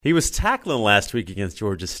He was tackling last week against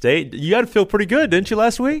Georgia State. You got to feel pretty good, didn't you,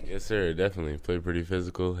 last week? Yes, sir. Definitely. Played pretty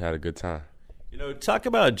physical. Had a good time. Talk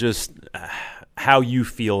about just how you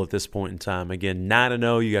feel at this point in time. Again,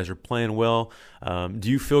 9-0, you guys are playing well. Do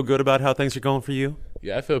you feel good about how things are going for you?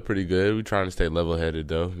 Yeah, I feel pretty good. We're trying to stay level-headed,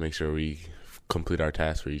 though, make sure we complete our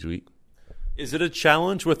tasks for each week. Is it a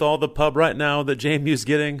challenge with all the pub right now that JMU is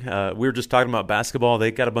getting? We were just talking about basketball.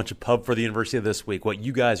 They got a bunch of pub for the university this week. What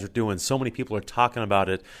you guys are doing, so many people are talking about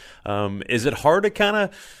it. Is it hard to kind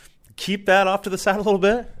of keep that off to the side a little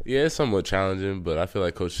bit? Yeah, it's somewhat challenging, but I feel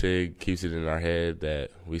like Coach Sig keeps it in our head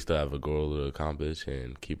that we still have a goal to accomplish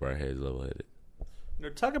and keep our heads level-headed.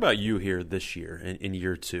 Talk about you here this year in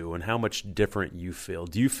year two and how much different you feel.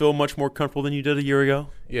 Do you feel much more comfortable than you did a year ago?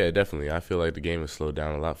 Yeah, definitely. I feel like the game has slowed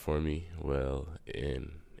down a lot for me, well,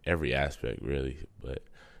 in every aspect, really. But,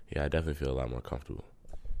 yeah, I definitely feel a lot more comfortable.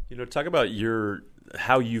 Talk about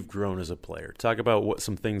how you've grown as a player. Talk about what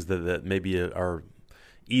some things that maybe are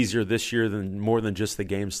easier this year than more than just the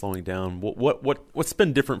game slowing down. What's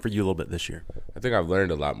been different for you a little bit this year? I think I've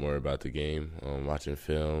learned a lot more about the game, watching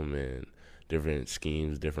film and different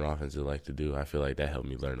schemes, different offenses like to do. I feel like that helped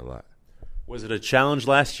me learn a lot. Was it a challenge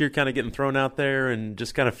last year, kind of getting thrown out there and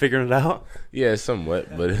just kind of figuring it out? Yeah,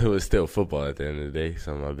 somewhat, but it was still football at the end of the day,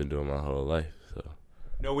 something I've been doing my whole life.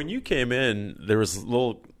 So, when you came in, there was a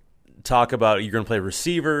little talk about you're going to play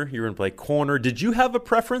receiver, you're going to play corner. Did you have a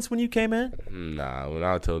preference when you came in? Nah, when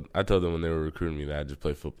I told them when they were recruiting me that I just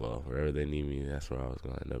play football. Wherever they need me, that's where I was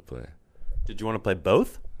going to end up playing. Did you want to play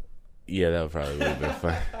both? Yeah, that would probably would have been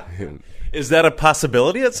fun. Is that a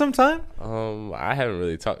possibility at some time? I haven't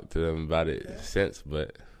really talked to them about it since,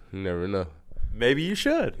 but you never know. Maybe you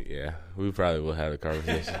should. Yeah, we probably will have a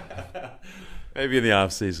conversation. Maybe in the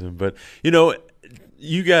off season. But,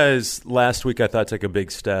 you guys last week I thought took a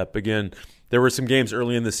big step. Again, there were some games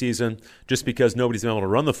early in the season just because nobody's been able to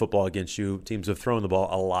run the football against you. Teams have thrown the ball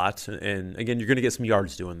a lot. And, again, you're going to get some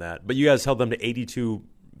yards doing that. But you guys held them to 82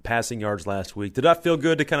 passing yards last week. Did that feel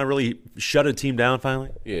good to kind of really shut a team down finally?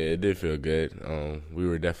 Yeah, it did feel good. We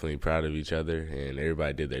were definitely proud of each other, and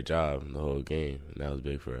everybody did their job the whole game, and that was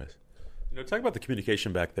big for us. Talk about the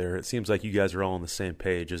communication back there. It seems like you guys are all on the same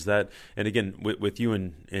page. Is that, and again, with you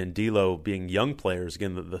and D'Lo being young players,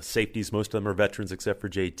 again, the safeties, most of them are veterans except for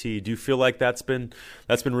JT. Do you feel like that's been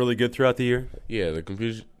really good throughout the year? Yeah,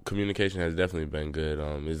 the communication has definitely been good.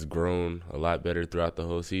 It's grown a lot better throughout the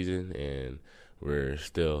whole season, and we're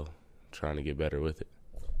still trying to get better with it.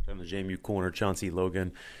 On the JMU corner, Chauncey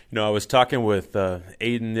Logan. I was talking with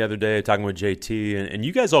Aiden the other day, talking with JT, and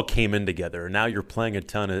you guys all came in together, and now you're playing a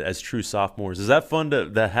ton as true sophomores. Is that fun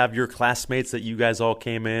to have your classmates that you guys all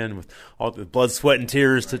came in with all the blood, sweat, and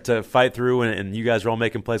tears to fight through, and you guys are all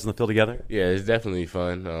making plays on the field together? Yeah, it's definitely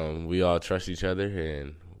fun. We all trust each other,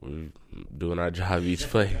 and we're doing our job each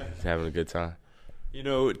play, having a good time.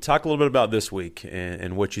 Talk a little bit about this week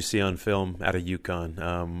and what you see on film out of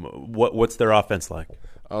UConn. What's their offense like?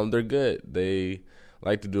 They're good. They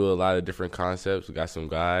like to do a lot of different concepts. We got some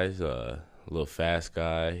guys, a little fast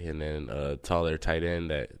guy, and then a taller tight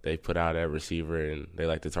end that they put out at receiver, and they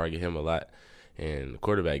like to target him a lot. And the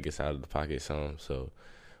quarterback gets out of the pocket some. So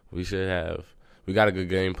we got a good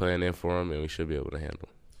game plan in for them, and we should be able to handle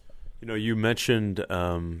them. You mentioned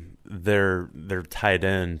their tight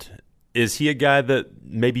end. Is he a guy that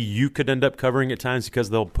maybe you could end up covering at times because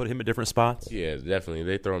they'll put him at different spots? Yeah, definitely.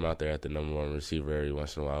 They throw him out there at the number one receiver every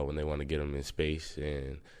once in a while when they want to get him in space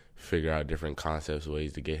and figure out different concepts,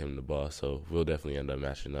 ways to get him the ball. So we'll definitely end up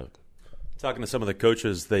matching up. Talking to some of the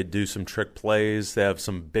coaches, they do some trick plays. They have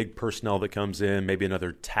some big personnel that comes in, maybe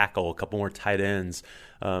another tackle, a couple more tight ends.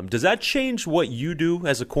 Does that change what you do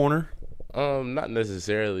as a corner? Not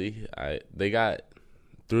necessarily. They got –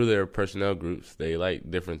 through their personnel groups, they like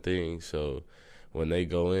different things. So when they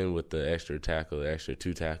go in with the extra tackle, the extra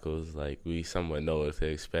 2 tackles, we somewhat know what to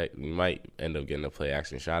expect. We might end up getting a play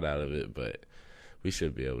action shot out of it, but we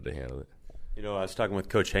should be able to handle it. I was talking with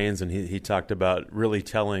Coach Haynes, and he talked about really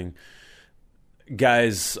telling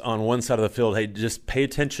guys on one side of the field, hey, just pay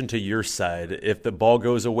attention to your side. If the ball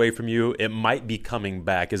goes away from you, it might be coming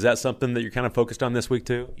back. Is that something that you're kind of focused on this week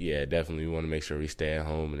too? Yeah, definitely. We want to make sure we stay at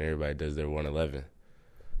home and everybody does their 111.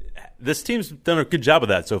 This team's done a good job of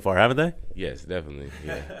that so far, haven't they? Yes, definitely.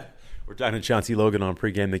 Yeah. We're talking to Chauncey Logan on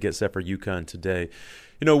pregame that gets set for UConn today.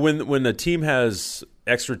 When a team has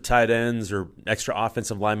extra tight ends or extra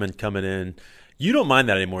offensive linemen coming in, you don't mind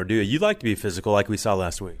that anymore, do you? You like to be physical like we saw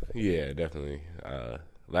last week. Yeah, definitely.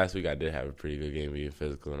 Last week I did have a pretty good game being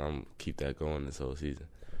physical, and I'm going to keep that going this whole season.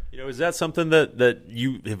 Is that something that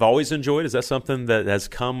you have always enjoyed? Is that something that has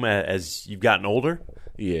come as you've gotten older?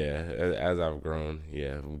 Yeah, as I've grown,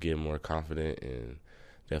 I'm getting more confident and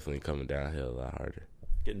definitely coming downhill a lot harder.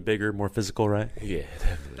 Getting bigger, more physical, right? Yeah,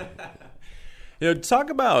 definitely. Talk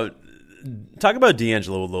about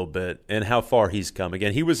D'Angelo a little bit and how far he's come.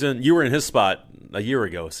 Again, you were in his spot a year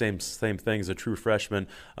ago. Same thing as a true freshman.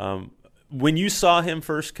 When you saw him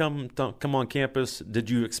first come on campus, did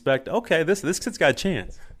you expect, okay, this kid's got a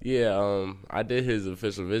chance? Yeah, I did his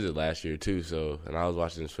official visit last year too. And I was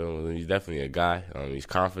watching his film, and he's definitely a guy. He's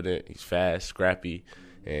confident, he's fast, scrappy,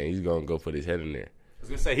 and he's gonna go put his head in there. I was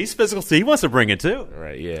gonna say he's physical, so he wants to bring it too.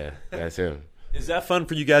 Right? Yeah, that's him. Is that fun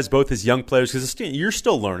for you guys both as young players? Because you're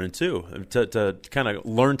still learning too, to kind of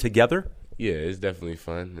learn together. Yeah, it's definitely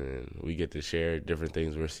fun, and we get to share different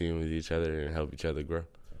things we're seeing with each other and help each other grow.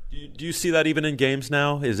 Do you see that even in games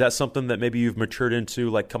now? Is that something that maybe you've matured into,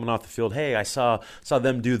 like coming off the field? Hey, I saw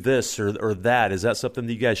them do this or that. Is that something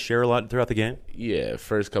that you guys share a lot throughout the game? Yeah,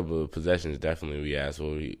 first couple of possessions, definitely we asked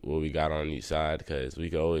what we got on each side, because we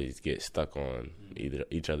could always get stuck on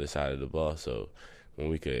each other's side of the ball. So when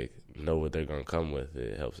we could know what they're going to come with,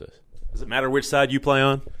 it helps us. Does it matter which side you play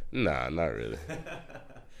on? Nah, not really.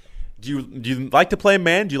 Do you like to play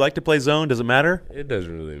man? Do you like to play zone? Does it matter? It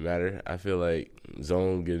doesn't really matter. I feel like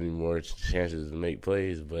zone gives me more chances to make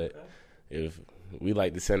plays, but if we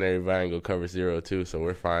like to send everybody and go cover 0 too, so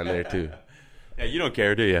we're fine there too. Yeah, you don't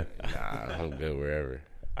care, do you? Nah, I'm good wherever.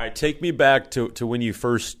 All right, take me back to when you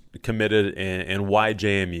first committed and why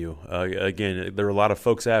JMU. Again, there were a lot of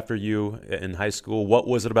folks after you in high school. What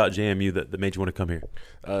was it about JMU that made you want to come here?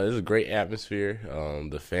 It's a great atmosphere.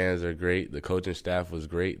 The fans are great. The coaching staff was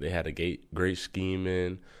great. They had a great scheme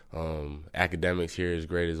in. Academics here is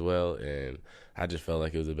great as well, and I just felt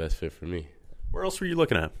like it was the best fit for me. Where else were you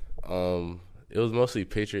looking at? It was mostly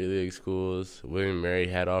Patriot League schools. William & Mary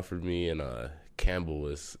had offered me, and Campbell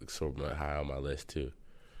was sort of high on my list too.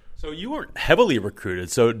 So you weren't heavily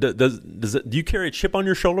recruited. So do you carry a chip on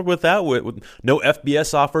your shoulder with that, with no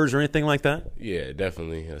FBS offers or anything like that? Yeah,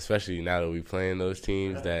 definitely, especially now that we playing those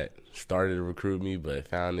teams that started to recruit me but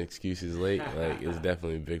found excuses late. Like, it's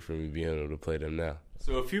definitely big for me being able to play them now.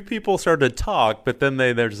 So a few people started to talk, but then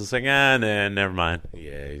they're just like, nah, never mind.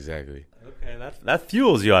 Yeah, exactly. Okay, that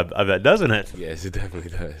fuels you, I bet, doesn't it? Yes, it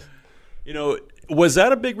definitely does. Was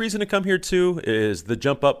that a big reason to come here too? Is the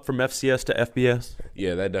jump up from FCS to FBS?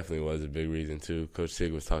 Yeah, that definitely was a big reason too. Coach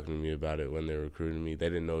Sig was talking to me about it when they were recruiting me. They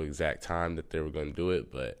didn't know the exact time that they were going to do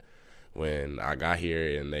it, but when I got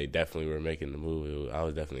here and they definitely were making the move, I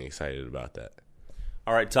was definitely excited about that.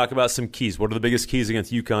 All right, talk about some keys. What are the biggest keys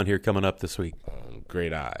against UConn here coming up this week?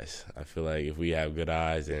 Great eyes. I feel like if we have good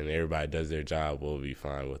eyes and everybody does their job, we'll be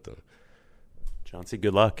fine with them. Chauncey,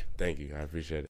 good luck. Thank you. I appreciate it.